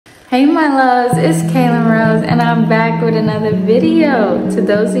Hey my loves, it's Kaylin Rose and I'm back with another video. To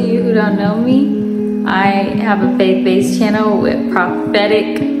those of you who don't know me, I have a faith-based channel with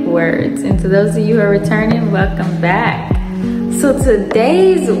prophetic words. And to those of you who are returning, welcome back. So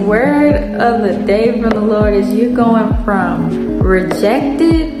today's word of the day from the Lord is you're going from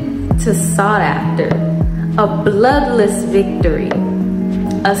rejected to sought after. A bloodless victory,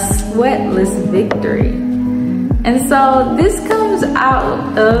 a sweatless victory. And so this comes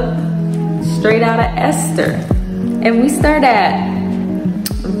straight out of Esther. And we start at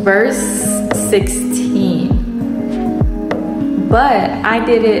verse 16. But I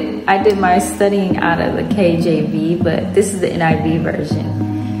did my studying out of the KJV, but this is the NIV version.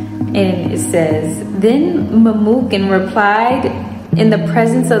 And it says, Then Memucan replied in the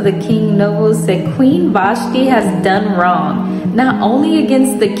presence of the king nobles, said, Queen Vashti has done wrong, not only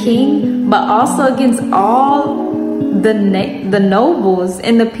against the king, but also against all the nobles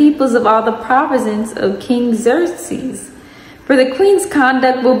and the peoples of all the provinces of King Xerxes. For the queen's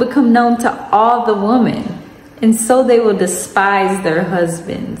conduct will become known to all the women, and so they will despise their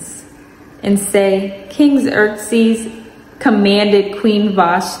husbands and say, King Xerxes commanded Queen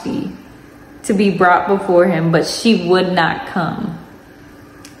Vashti to be brought before him, but she would not come.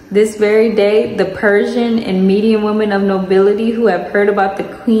 This very day, the Persian and Median women of nobility who have heard about the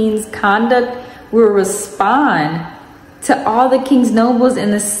queen's conduct will respond to all the king's nobles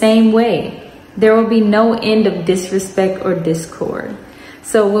in the same way. There will be no end of disrespect or discord.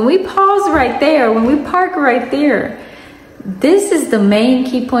 So when we pause right there, when we park right there, this is the main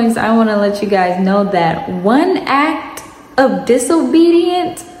key points I want to let you guys know, that one act of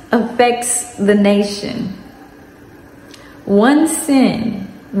disobedience affects the nation. One sin,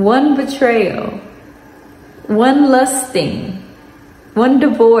 one betrayal, one lusting, one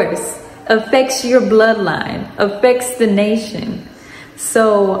divorce affects your bloodline, affects the nation.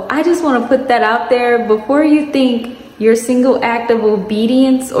 So I just want to put that out there. Before you think your single act of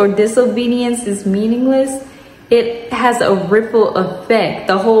obedience or disobedience is meaningless, it has a ripple effect.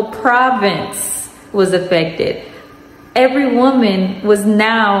 The whole province was affected. Every woman was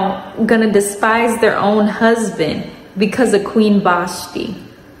now going to despise their own husband because of Queen Vashti.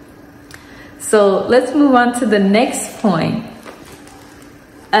 So let's move on to the next point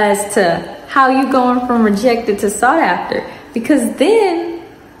as to how you going from rejected to sought after. Because then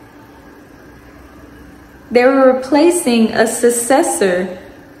they were replacing a successor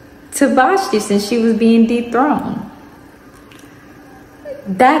to Vashti since she was being dethroned.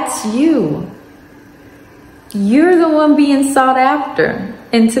 That's you. You're the one being sought after.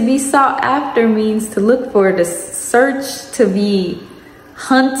 And to be sought after means to look for, to search, to be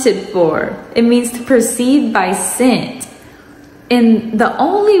hunted for. It means to perceive by scent. And the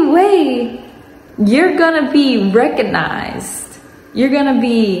only way you're going to be recognized, you're going to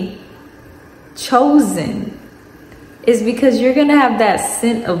be chosen, is because you're going to have that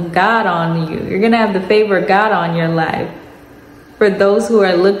scent of God on you. You're going to have the favor of God on your life. For those who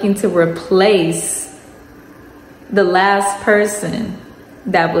are looking to replace the last person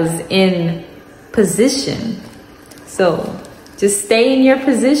that was in position. So just stay in your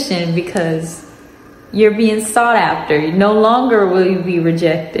position because you're being sought after. No longer will you be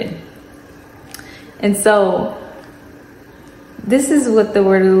rejected. And so this is what the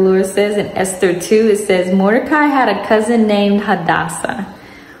word of the Lord says in Esther 2. It says, Mordecai had a cousin named Hadassah,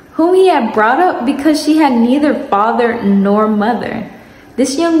 whom he had brought up because she had neither father nor mother.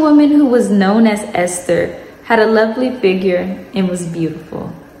 This young woman, who was known as Esther, had a lovely figure and was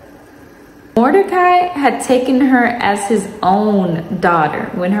beautiful. Mordecai had taken her as his own daughter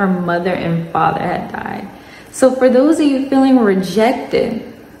when her mother and father had died. So for those of you feeling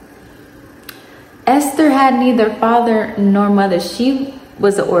rejected, Esther had neither father nor mother. She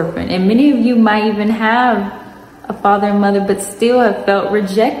was an orphan. And many of you might even have a father and mother, but still have felt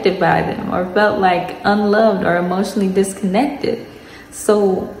rejected by them or felt like unloved or emotionally disconnected.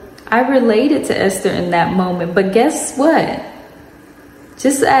 So I related to Esther in that moment. But guess what?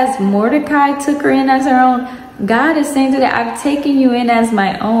 Just as Mordecai took her in as her own, God is saying today, I've taken you in as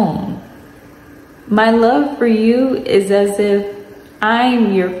my own. My love for you is as if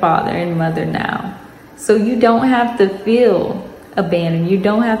I'm your father and mother now. So you don't have to feel abandoned. You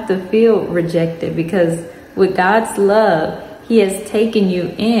don't have to feel rejected, because with God's love, He has taken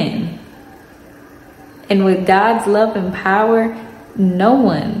you in. And with God's love and power, no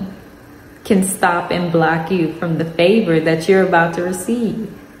one can stop and block you from the favor that you're about to receive.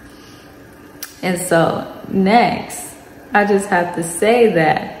 And so next, I just have to say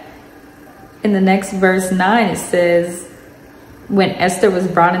that in the next verse 9, it says, when Esther was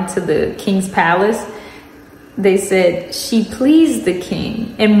brought into the king's palace, they said, she pleased the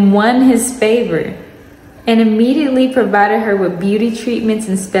king and won his favor, and immediately provided her with beauty treatments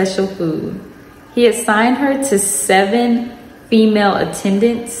and special food. He assigned her to 7 female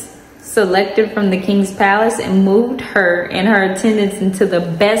attendants selected from the king's palace and moved her and her attendants into the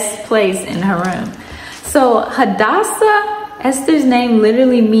best place in her room. So Hadassah, Esther's name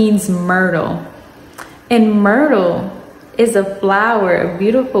literally means myrtle. And myrtle is a flower, a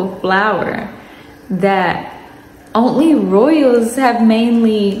beautiful flower that only royals have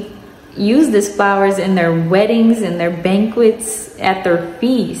mainly used as flowers in their weddings and their banquets, at their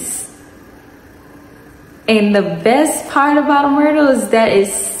feasts. And the best part about a myrtle is that it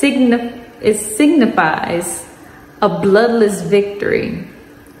signifies a bloodless victory.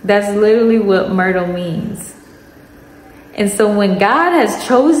 That's literally what myrtle means. And so when God has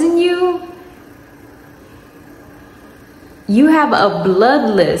chosen you, you have a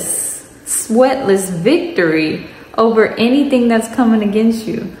bloodless, sweatless victory over anything that's coming against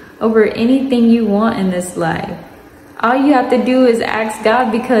you, over anything you want in this life. All you have to do is ask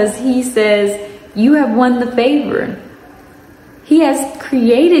God, because he says you have won the favor. He has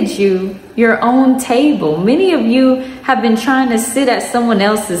created you your own table. Many of you have been trying to sit at someone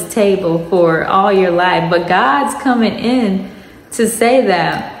else's table for all your life, but God's coming in to say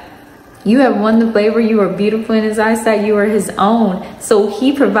that you have won the favor. You are beautiful in his eyesight. You are his own. So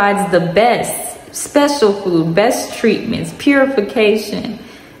he provides the best, special food, best treatments, purification,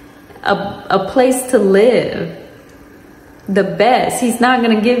 a place to live. The best. He's not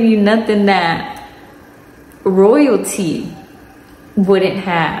going to give you nothing that royalty wouldn't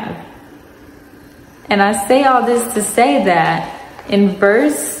have. And I say all this to say that in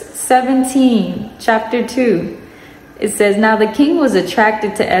verse 17, chapter 2, it says, now the king was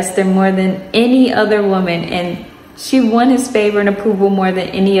attracted to Esther more than any other woman, and she won his favor and approval more than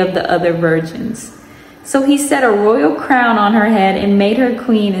any of the other virgins. So he set a royal crown on her head and made her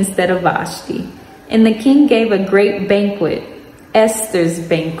queen instead of Vashti. And the king gave a great banquet, Esther's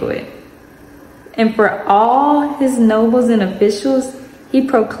banquet. And for all his nobles and officials, he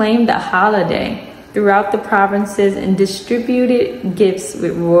proclaimed a holiday throughout the provinces and distributed gifts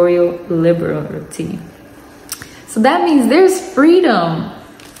with royal liberality. So that means there's freedom.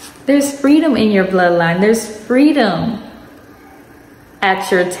 There's freedom in your bloodline. There's freedom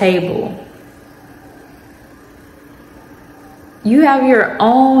at your table. You have your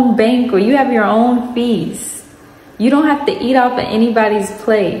own banquet. You have your own feast. You don't have to eat off of anybody's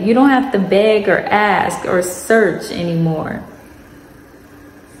plate. You don't have to beg or ask or search anymore.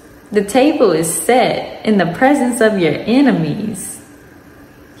 The table is set in the presence of your enemies.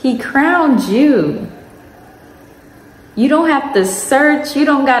 He crowned you. You don't have to search. You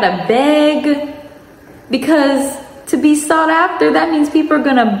don't gotta beg. Because to be sought after, that means people are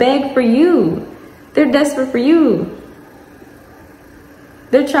gonna beg for you. They're desperate for you.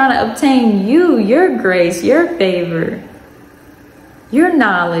 They're trying to obtain you, your grace, your favor, your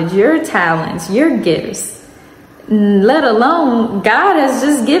knowledge, your talents, your gifts. Let alone, God has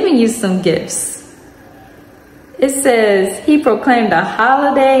just given you some gifts. It says he proclaimed a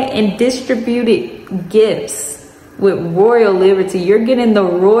holiday and distributed gifts with royal liberty. You're getting the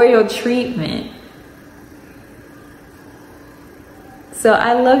royal treatment. So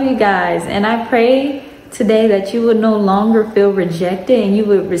I love you guys, and I pray today that you would no longer feel rejected and you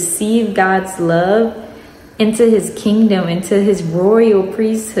would receive God's love into his kingdom, into his royal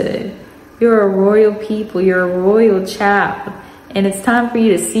priesthood. You're a royal people. You're a royal child. And it's time for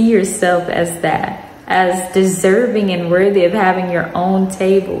you to see yourself as that, as deserving and worthy of having your own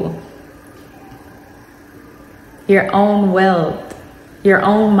table, your own wealth, your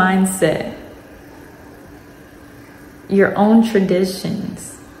own mindset, your own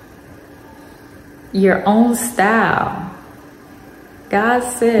traditions, your own style. God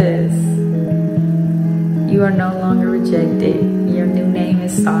says you are no longer rejected. Your new name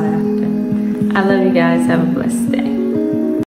is sought after. I love you guys. Have a blessed day.